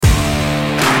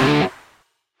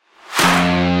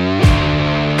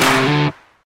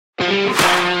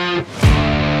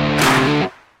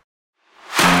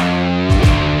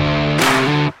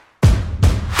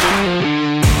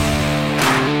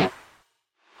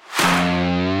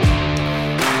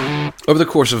Over the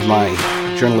course of my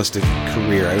journalistic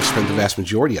career, I've spent the vast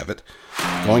majority of it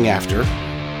going after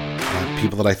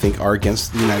people that I think are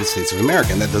against the United States of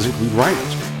America, and that does include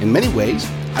rhinos. In many ways,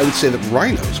 I would say that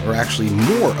rhinos are actually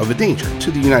more of a danger to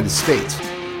the United States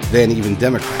than even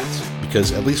Democrats,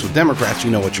 because at least with Democrats, you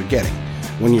know what you're getting.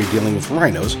 When you're dealing with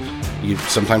rhinos,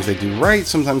 sometimes they do right,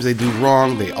 sometimes they do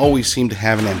wrong. They always seem to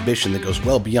have an ambition that goes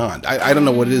well beyond. I don't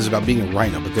know what it is about being a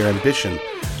rhino, but their ambition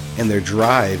and their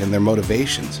drive and their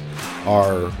motivations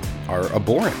are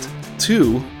abhorrent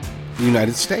to the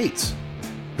United States.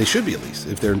 They should be, at least,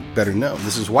 if they're better known.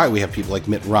 This is why we have people like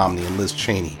Mitt Romney and Liz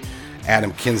Cheney,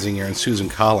 Adam Kinzinger and Susan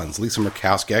Collins, Lisa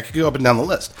Murkowski. I could go up and down the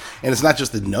list. And it's not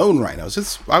just the known rhinos.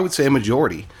 It's, I would say, a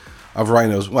majority of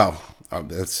rhinos. Well,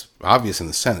 that's obvious in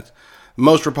the Senate.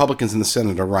 Most Republicans in the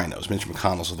Senate are rhinos, Mitch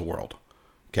McConnell's of the world.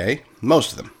 Okay?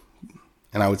 Most of them.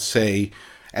 And I would say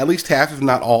at least half, if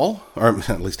not all, or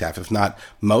at least half, if not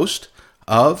most,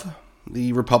 of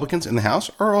the Republicans in the House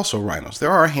are also rhinos.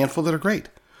 There are a handful that are great,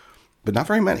 but not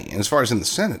very many. And as far as in the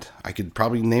Senate, I could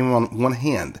probably name on one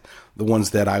hand the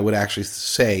ones that I would actually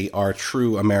say are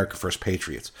true America First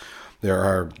patriots. There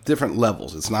are different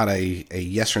levels. It's not a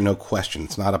yes or no question.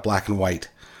 It's not a black and white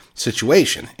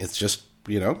situation. It's just,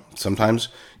 sometimes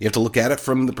you have to look at it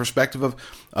from the perspective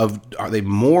of are they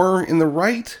more in the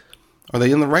right? Are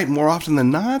they in the right more often than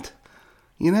not?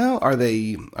 Are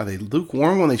they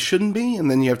lukewarm when they shouldn't be? And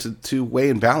then you have to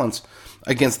weigh and balance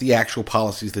against the actual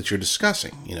policies that you're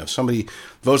discussing. If somebody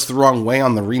votes the wrong way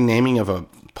on the renaming of a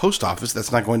post office,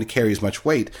 that's not going to carry as much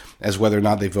weight as whether or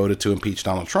not they voted to impeach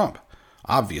Donald Trump,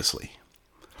 obviously.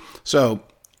 So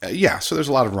there's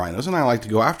a lot of rhinos, and I like to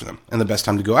go after them. And the best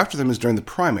time to go after them is during the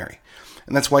primary.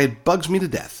 And that's why it bugs me to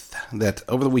death that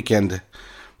over the weekend,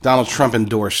 Donald Trump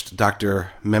endorsed Dr.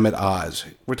 Mehmet Oz.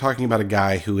 We're talking about a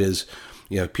guy who is,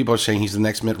 people are saying he's the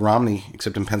next Mitt Romney,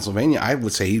 except in Pennsylvania. I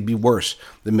would say he'd be worse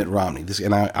than Mitt Romney.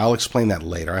 I'll explain that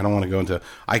later. I don't want to go into,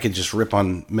 I could just rip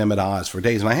on Mehmet Oz for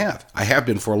days, and I have. I have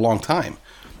been for a long time.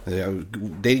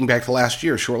 Dating back to last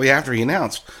year, shortly after he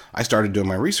announced, I started doing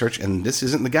my research, and this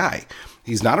isn't the guy.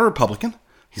 He's not a Republican.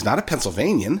 He's not a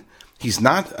Pennsylvanian. He's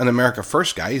not an America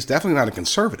First guy. He's definitely not a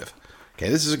conservative. Okay,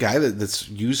 this is a guy that's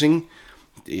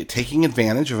taking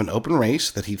advantage of an open race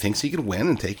that he thinks he could win,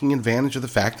 and taking advantage of the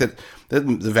fact that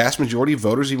the vast majority of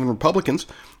voters, even Republicans,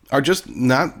 are just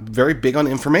not very big on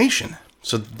information.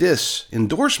 So this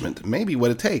endorsement may be what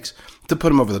it takes to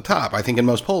put him over the top. I think in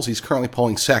most polls, he's currently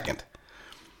polling second.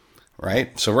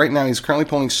 Right? So right now, he's currently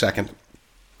polling second.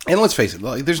 And let's face it,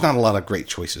 there's not a lot of great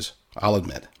choices, I'll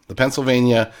admit.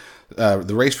 The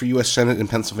race for U.S. Senate in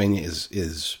Pennsylvania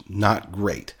is not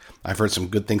great. I've heard some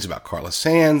good things about Carla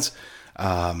Sands,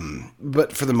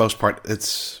 but for the most part,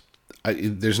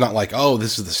 there's not like, oh,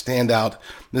 this is the standout,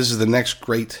 this is the next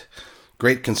great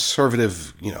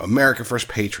conservative, America First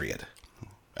patriot.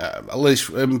 At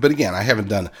least, but again, I haven't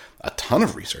done a ton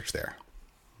of research there.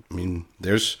 I mean,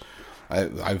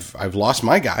 I've lost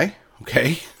my guy.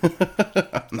 Okay,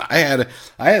 I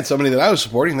had somebody that I was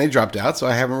supporting, and they dropped out, so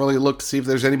I haven't really looked to see if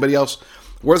there's anybody else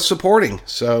worth supporting.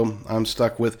 So I'm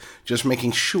stuck with just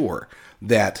making sure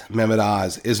that Mehmet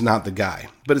Oz is not the guy.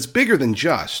 But it's bigger than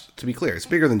just, to be clear, it's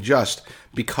bigger than just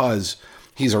because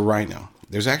he's a rhino.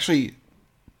 There's actually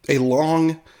a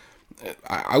long,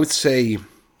 I would say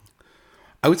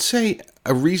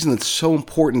a reason that's so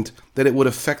important that it would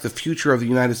affect the future of the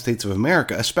United States of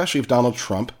America, especially if Donald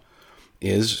Trump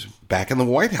is back in the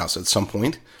White House at some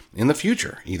point in the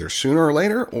future, either sooner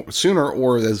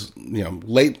or as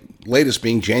latest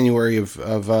being January of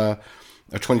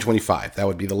 2025. That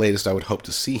would be the latest I would hope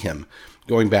to see him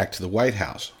going back to the White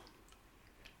House.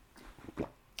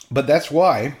 But that's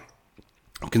why,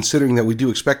 considering that we do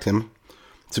expect him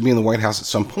to be in the White House at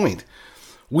some point,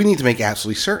 we need to make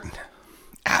absolutely certain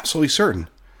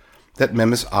that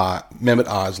Mehmet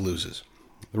Oz loses.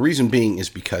 The reason being is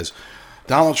because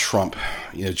Donald Trump,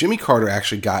 Jimmy Carter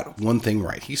actually got one thing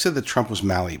right. He said that Trump was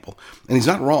malleable, and he's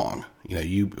not wrong.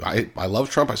 I love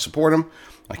Trump. I support him.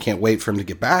 I can't wait for him to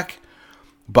get back.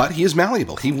 But he is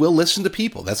malleable. He will listen to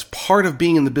people. That's part of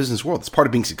being in the business world. It's part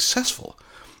of being successful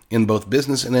in both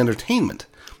business and entertainment,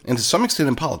 and to some extent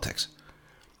in politics.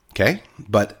 Okay?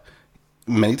 But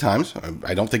many times,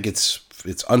 I don't think it's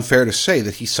unfair to say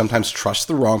that he sometimes trusts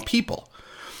the wrong people.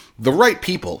 The right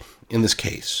people, in this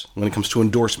case, when it comes to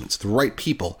endorsements, the right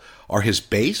people are his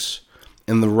base,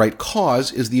 and the right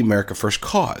cause is the America First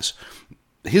cause.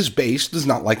 His base does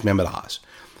not like Mehmet Oz.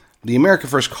 The America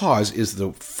First cause is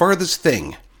the furthest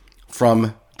thing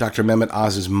from Dr. Mehmet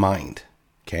Oz's mind.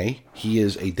 Okay? He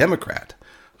is a Democrat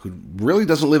who really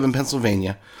doesn't live in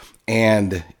Pennsylvania,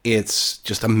 and it's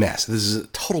just a mess. This is a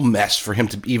total mess for him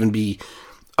to even be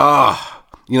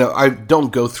I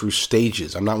don't go through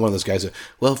stages. I'm not one of those guys that,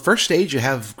 well, first stage you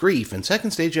have grief, and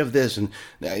second stage you have this, and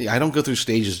I don't go through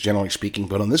stages, generally speaking,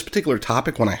 but on this particular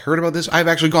topic, when I heard about this, I've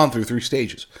actually gone through 3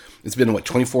 stages. It's been,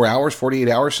 24 hours, 48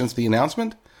 hours since the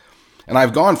announcement? And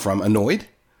I've gone from annoyed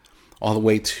all the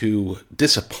way to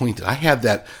disappointed. I had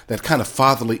that kind of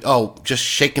fatherly, just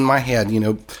shaking my head,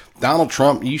 Donald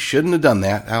Trump, you shouldn't have done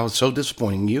that. I was so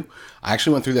disappointing you. I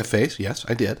actually went through that phase. Yes,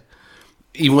 I did.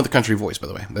 Even with the country voice, by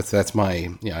the way. That's my,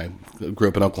 I grew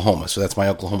up in Oklahoma, so that's my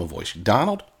Oklahoma voice.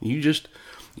 Donald, you just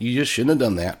shouldn't have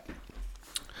done that.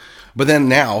 But then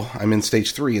now I'm in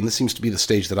stage 3, and this seems to be the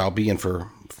stage that I'll be in for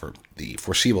the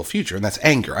foreseeable future, and that's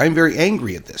anger. I'm very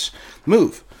angry at this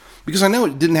move because I know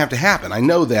it didn't have to happen. I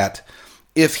know that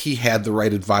if he had the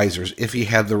right advisors, if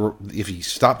he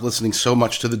stopped listening so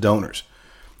much to the donors,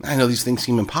 I know these things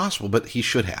seem impossible, but he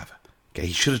should have. Okay,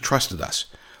 he should have trusted us.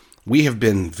 We have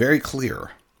been very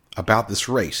clear about this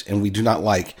race, and we do not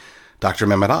like Dr.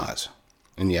 Mehmet Oz,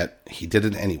 and yet he did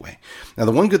it anyway. Now,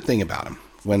 the one good thing about him,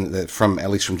 at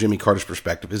least from Jimmy Carter's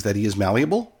perspective, is that he is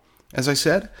malleable, as I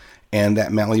said, and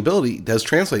that malleability does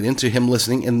translate into him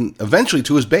listening and eventually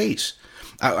to his base.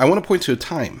 I want to point to a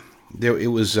time.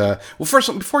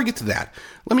 First, before I get to that,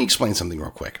 let me explain something real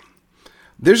quick.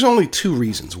 There's only 2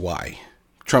 reasons why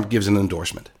Trump gives an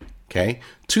endorsement. Okay,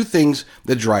 2 things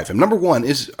that drive him. Number 1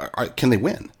 is, can they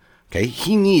win? Okay,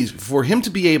 he needs, for him to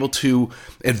be able to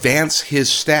advance his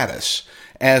status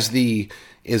as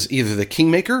either the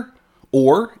kingmaker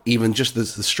or even just the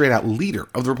straight out leader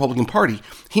of the Republican Party,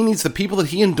 he needs the people that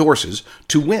he endorses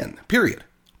to win, period.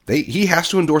 He has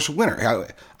to endorse a winner.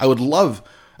 I would love,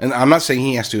 and I'm not saying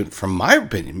he has to, from my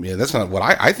opinion, that's not what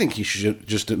I think he should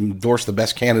just endorse the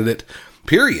best candidate,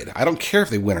 period. I don't care if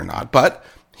they win or not, but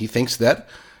he thinks that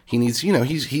he needs,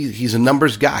 he's a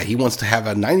numbers guy. He wants to have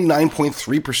a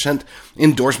 99.3%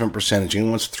 endorsement percentage. And he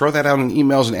wants to throw that out in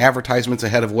emails and advertisements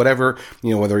ahead of whatever,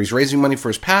 whether he's raising money for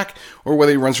his PAC or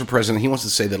whether he runs for president. He wants to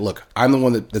say that, look, I'm the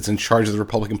one that's in charge of the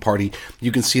Republican Party.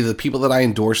 You can see the people that I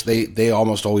endorse, they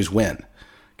almost always win.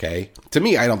 Okay. To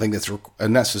me, I don't think that's a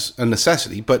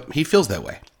necessity, but he feels that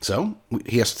way. So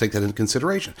he has to take that into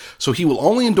consideration. So he will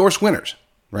only endorse winners,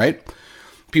 right?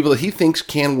 People that he thinks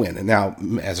can win. And now,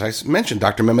 as I mentioned,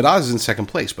 Dr. Mehmet Oz is in second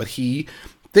place, but he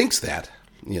thinks that,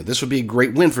 this would be a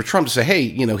great win for Trump to say, hey,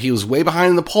 he was way behind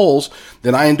in the polls,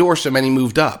 then I endorsed him and he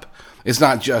moved up. It's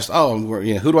not just,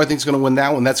 who do I think is going to win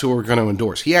that one? That's who we're going to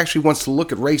endorse. He actually wants to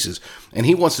look at races and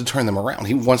he wants to turn them around.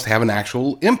 He wants to have an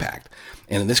actual impact.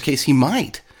 And in this case, he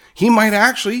might. He might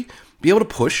actually be able to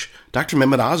push Dr.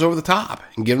 Mehmet Oz over the top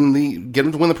and get him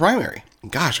to win the primary.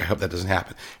 Gosh, I hope that doesn't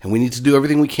happen. And we need to do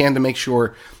everything we can to make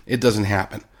sure it doesn't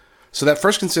happen. So that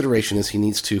first consideration is he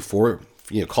needs to,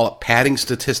 call it padding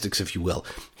statistics, if you will.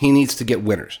 He needs to get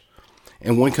winners.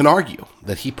 And one can argue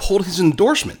that he pulled his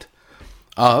endorsement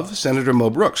of Senator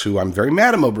Mo Brooks, who I'm very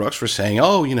mad at Mo Brooks for saying,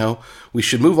 we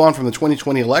should move on from the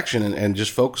 2020 election and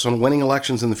just focus on winning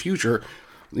elections in the future.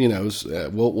 We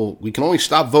can only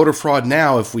stop voter fraud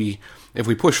now if we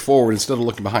push forward instead of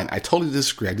looking behind. I totally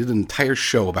disagree. I did an entire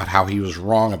show about how he was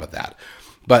wrong about that.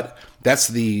 But that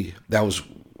was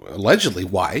allegedly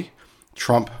why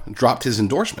Trump dropped his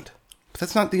endorsement. But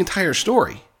that's not the entire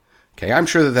story. Okay, I'm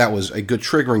sure that was a good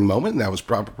triggering moment, and that was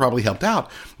probably helped out.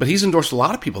 But he's endorsed a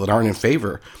lot of people that aren't in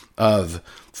favor of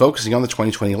focusing on the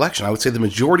 2020 election. I would say the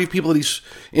majority of people that he's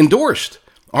endorsed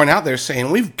aren't out there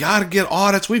saying, we've got to get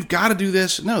audits, we've got to do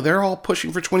this. No, they're all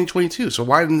pushing for 2022. So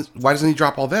why doesn't he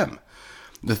drop all them?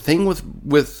 The thing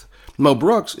with Mo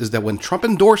Brooks is that when Trump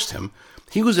endorsed him,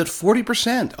 he was at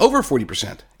 40%, over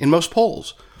 40% in most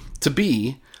polls to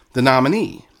be the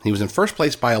nominee. He was in first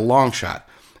place by a long shot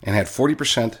and had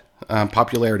 40%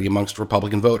 popularity amongst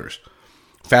Republican voters.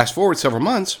 Fast forward several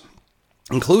months,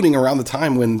 including around the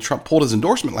time when Trump pulled his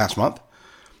endorsement last month,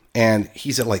 and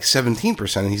he's at like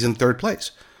 17% and he's in third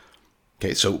place.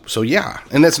 Okay, so yeah,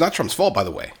 and that's not Trump's fault, by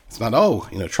the way. It's not,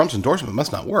 Trump's endorsement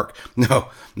must not work. No.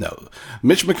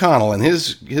 Mitch McConnell and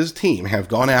his team have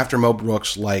gone after Mo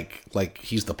Brooks like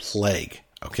he's the plague,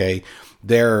 okay?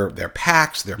 Their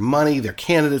PACs, their money, their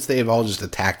candidates, they have all just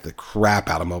attacked the crap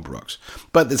out of Mo Brooks.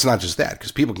 But it's not just that,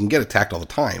 because people can get attacked all the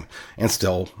time and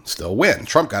still win.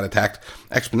 Trump got attacked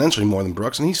exponentially more than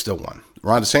Brooks, and he still won.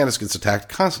 Ron DeSantis gets attacked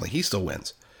constantly. He still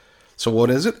wins. So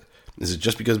what is it? Is it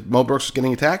just because Mo Brooks is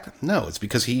getting attacked? No, it's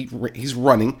because he's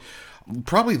running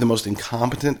probably the most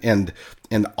incompetent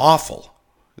and awful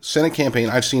Senate campaign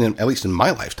I've seen, at least in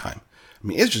my lifetime. I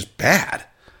mean, it's just bad.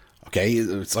 Okay,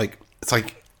 it's like,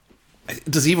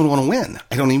 does he even want to win?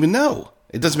 I don't even know.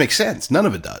 It doesn't make sense. None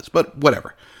of it does, but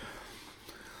whatever.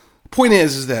 Point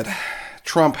is that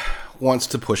Trump wants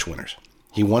to push winners.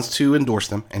 He wants to endorse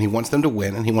them, and he wants them to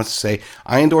win, and he wants to say,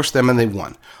 I endorsed them and they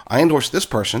won. I endorsed this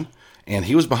person, and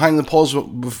he was behind the polls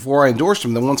before I endorsed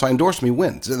him. Then once I endorsed him, he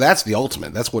wins. So that's the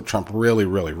ultimate. That's what Trump really,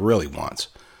 really, really wants.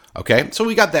 Okay? So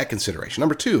we got that consideration.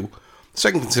 Number two, the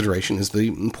second consideration is the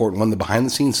important one, the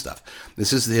behind-the-scenes stuff.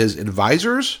 This is his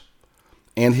advisors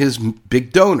and his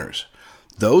big donors.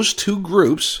 Those two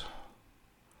groups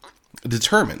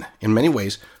determine, in many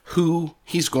ways, who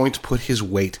he's going to put his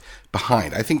weight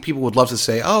behind. I think people would love to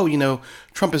say, oh,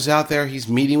 Trump is out there, he's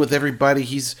meeting with everybody,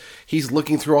 he's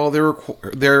looking through all their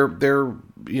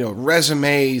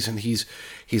resumes, and he's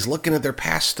looking at their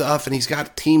past stuff, and he's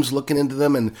got teams looking into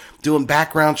them and doing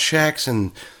background checks,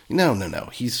 and no.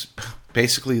 He's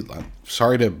basically, I'm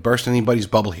sorry to burst anybody's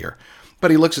bubble here,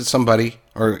 but he looks at somebody,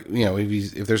 or,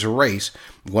 if there's a race,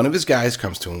 one of his guys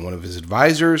comes to him, one of his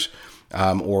advisors,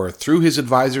 or through his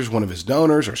advisors, one of his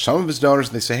donors, or some of his donors,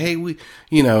 and they say, hey,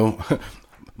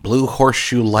 Blue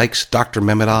Horseshoe likes Dr.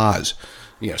 Mehmet Oz,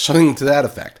 something to that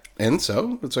effect. And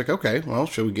so it's like, okay, well,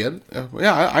 should we get it?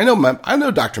 I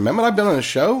know Dr. Mehmet. I've been on his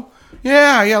show.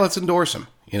 Yeah, let's endorse him,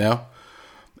 And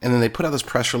then they put out this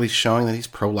press release showing that he's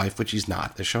pro-life, which he's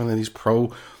not. They're showing that he's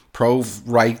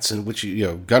pro-rights, and which,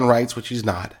 gun rights, which he's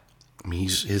not. I mean,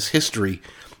 his history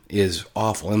is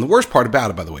awful. And the worst part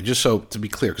about it, by the way, just so to be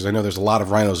clear, because I know there's a lot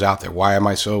of rhinos out there. Why am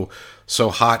I so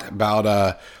hot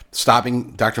about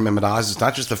stopping Dr. Mehmet Oz? It's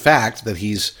not just the fact that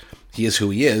he is who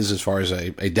he is as far as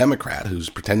a Democrat who's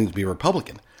pretending to be a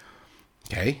Republican.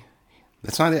 Okay?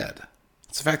 That's not it.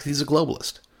 It's the fact that he's a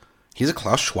globalist. He's a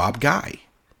Klaus Schwab guy.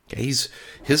 Okay?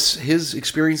 His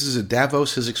experiences at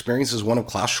Davos, his experience as one of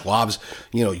Klaus Schwab's,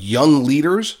 young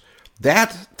leaders,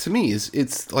 that, to me,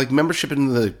 it's like membership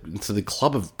into the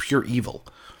club of pure evil.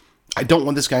 I don't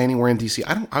want this guy anywhere in D.C.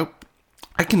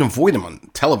 I can avoid him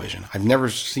on television. I've never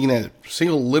seen I've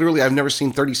never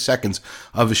seen 30 seconds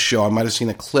of his show. I might have seen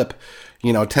a clip, a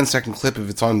 10-second clip if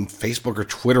it's on Facebook or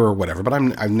Twitter or whatever, but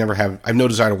I've no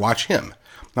desire to watch him.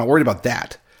 I'm not worried about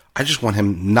that. I just want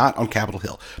him not on Capitol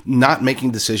Hill, not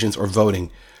making decisions or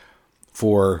voting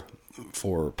for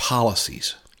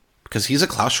policies, because he's a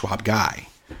Klaus Schwab guy.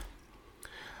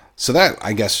 So that,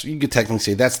 I guess, you could technically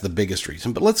say that's the biggest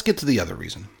reason. But let's get to the other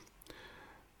reason.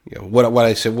 What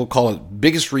I said, we'll call it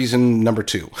biggest reason number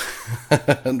 2.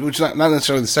 Which is not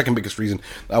necessarily the second biggest reason.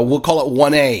 We'll call it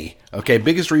 1A. Okay,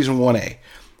 biggest reason 1A.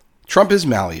 Trump is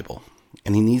malleable,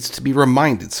 and he needs to be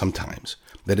reminded sometimes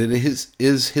that it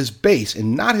is his base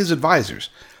and not his advisors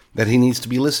that he needs to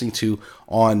be listening to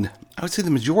on, I would say,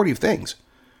 the majority of things.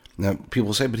 Now,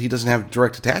 people say, but he doesn't have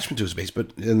direct attachment to his base,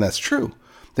 and that's true.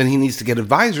 Then he needs to get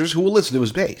advisors who will listen to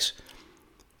his base.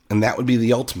 And that would be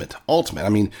the ultimate. I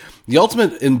mean, the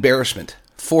ultimate embarrassment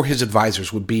for his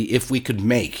advisors would be if we could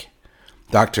make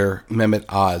Dr. Mehmet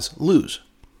Oz lose.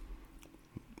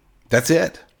 That's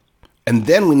it. And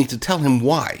then we need to tell him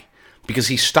why. Because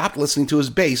he stopped listening to his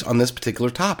base on this particular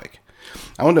topic.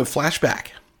 I want to flash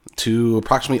back to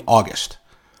approximately August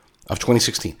of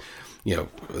 2016.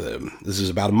 This is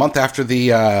about a month after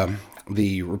the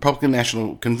Republican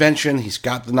National Convention. He's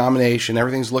got the nomination.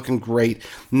 Everything's looking great.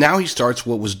 Now he starts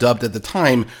what was dubbed at the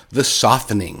time the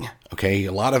softening. Okay,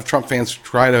 a lot of Trump fans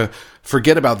try to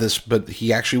forget about this, but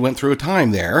he actually went through a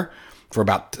time there for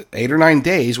about 8 or 9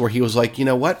 days where he was like, you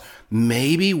know what?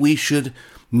 Maybe we should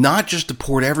not just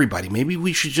deport everybody. Maybe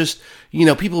we should just,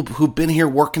 people who've been here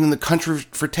working in the country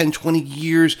for 10, 20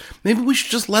 years, maybe we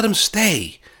should just let them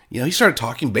stay. He started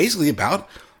talking basically about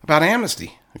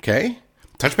amnesty. Okay?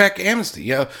 Touchback amnesty.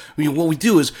 Yeah, what we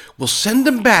do is we'll send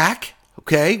them back,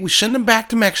 okay? We send them back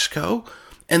to Mexico,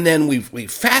 and then we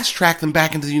fast track them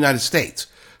back into the United States,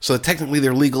 so that technically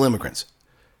they're legal immigrants.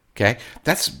 Okay?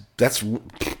 That's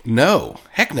no.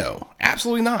 Heck no.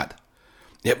 Absolutely not.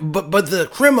 Yeah, but the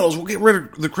criminals, we'll get rid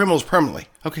of the criminals permanently.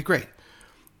 Okay, great.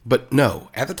 But no,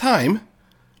 at the time,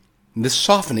 this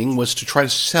softening was to try to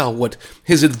sell what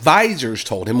his advisors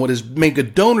told him, what his mega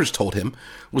donors told him,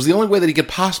 was the only way that he could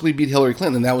possibly beat Hillary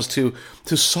Clinton, and that was to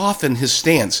soften his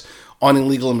stance on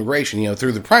illegal immigration.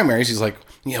 Through the primaries, he's like,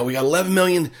 we got 11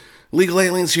 million legal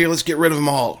aliens here, let's get rid of them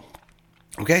all.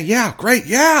 Okay, yeah, great,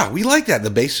 yeah, we like that. The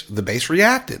base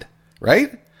reacted,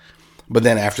 right? But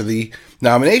then after the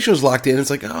nomination was locked in, it's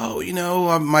like,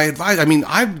 my advisor,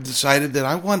 I've decided that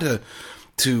I want to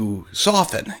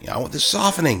soften. I want this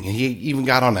softening. And he even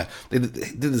got on they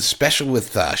did this special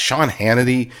with Sean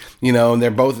Hannity, and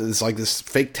they're both, it's like this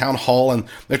fake town hall, and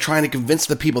they're trying to convince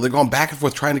the people. They're going back and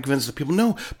forth trying to convince the people,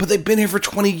 no, but they've been here for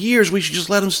 20 years. We should just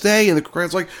let them stay. And the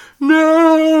crowd's like,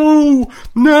 no.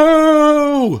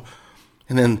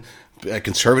 And then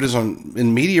conservatives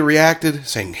in media reacted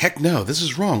saying, heck no, this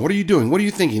is wrong. What are you doing? What are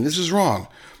you thinking? This is wrong.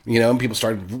 And people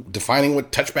started defining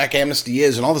what touchback amnesty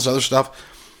is and all this other stuff.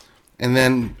 And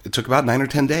then it took about 9 or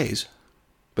 10 days.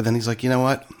 But then he's like, you know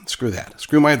what? Screw that.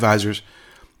 Screw my advisors.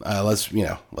 Let's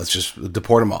just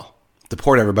deport them all.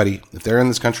 Deport everybody. If they're in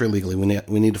this country illegally,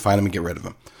 we need to find them and get rid of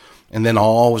them. And then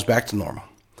all was back to normal.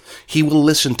 He will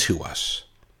listen to us.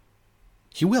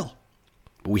 He will.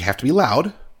 But we have to be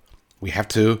loud. We have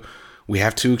to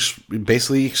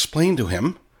basically explain to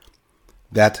him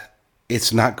that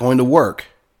it's not going to work.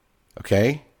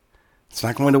 Okay? It's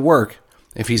not going to work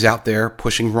if he's out there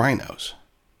pushing rhinos.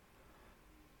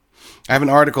 I have an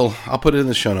article, I'll put it in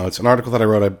the show notes, an article that I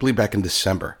wrote, I believe back in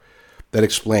December, that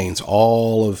explains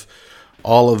all of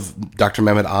Dr.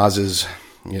 Mehmet Oz's,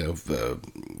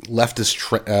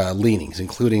 leftist leanings,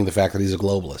 including the fact that he's a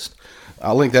globalist.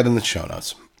 I'll link that in the show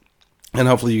notes. And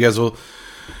hopefully you guys will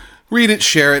read it,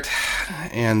 share it,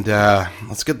 and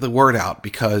let's get the word out,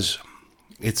 because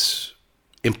it's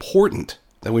important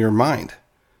that we remind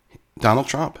Donald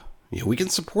Trump. We can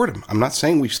support him. I'm not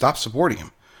saying we've stopped supporting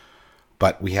him.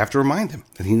 But we have to remind him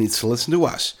that he needs to listen to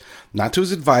us, not to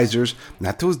his advisors,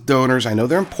 not to his donors. I know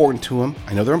they're important to him.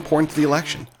 I know they're important to the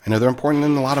election. I know they're important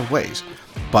in a lot of ways.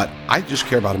 But I just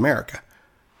care about America.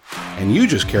 And you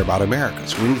just care about America.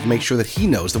 So we need to make sure that he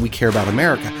knows that we care about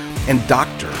America. And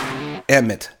Dr.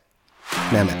 Mehmet,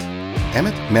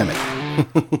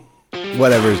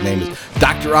 whatever his name is,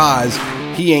 Dr. Oz,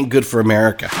 he ain't good for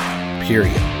America.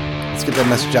 Period. Let's get that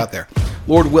message out there.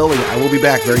 Lord willing, I will be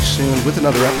back very soon with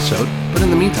another episode. But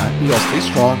in the meantime, you all stay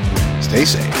strong, stay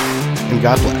safe, and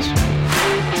God bless.